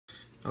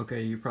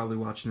Okay, you're probably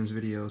watching this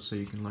video so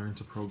you can learn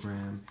to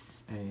program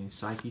a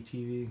Seiki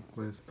TV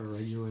with a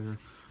regular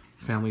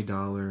Family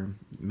Dollar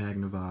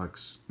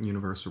Magnavox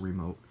universal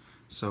remote.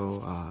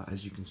 So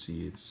as you can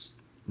see, it's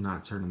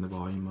not turning the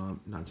volume up,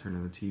 not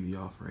turning the TV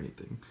off or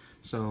anything.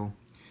 So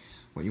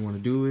what you want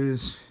to do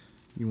is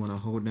you want to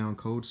hold down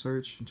code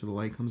search until the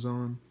light comes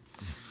on,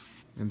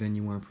 and then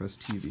you want to press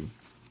TV.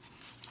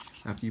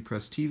 After you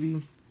press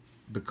TV,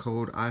 the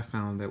code I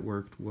found that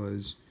worked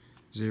was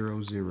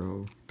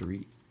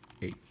 0038.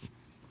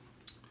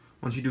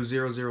 Once you do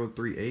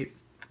 0038,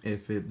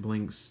 if it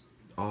blinks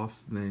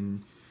off,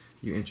 then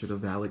you entered a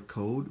valid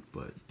code,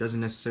 but doesn't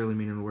necessarily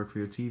mean it'll work for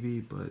your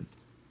TV, but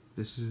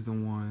this is the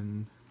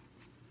one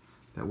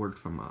that worked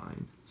for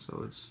mine.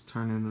 So it's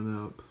turning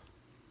it up,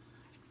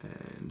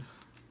 and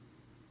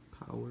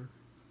power,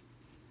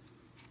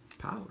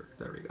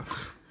 there we go.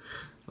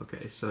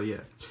 Okay, so yeah,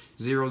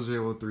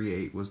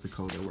 0038 was the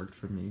code that worked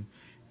for me,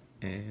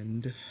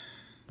 and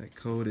that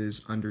code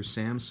is under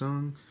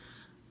Samsung,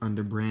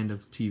 under brand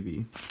of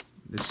TV.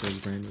 This says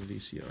brand of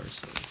VCR,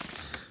 so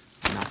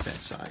not that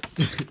side.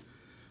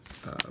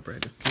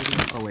 Brand of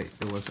TV. Oh wait,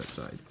 it was that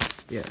side.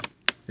 Yeah,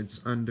 it's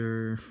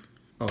under.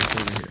 Oh,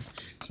 it's over here.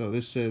 So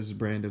this says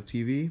brand of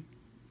TV,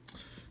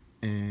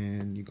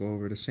 and you go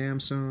over to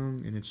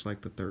Samsung, and it's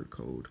like the third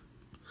code.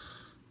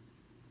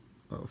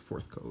 Oh,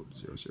 fourth code,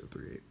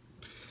 0038.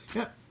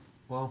 Yeah.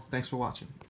 Well, thanks for watching.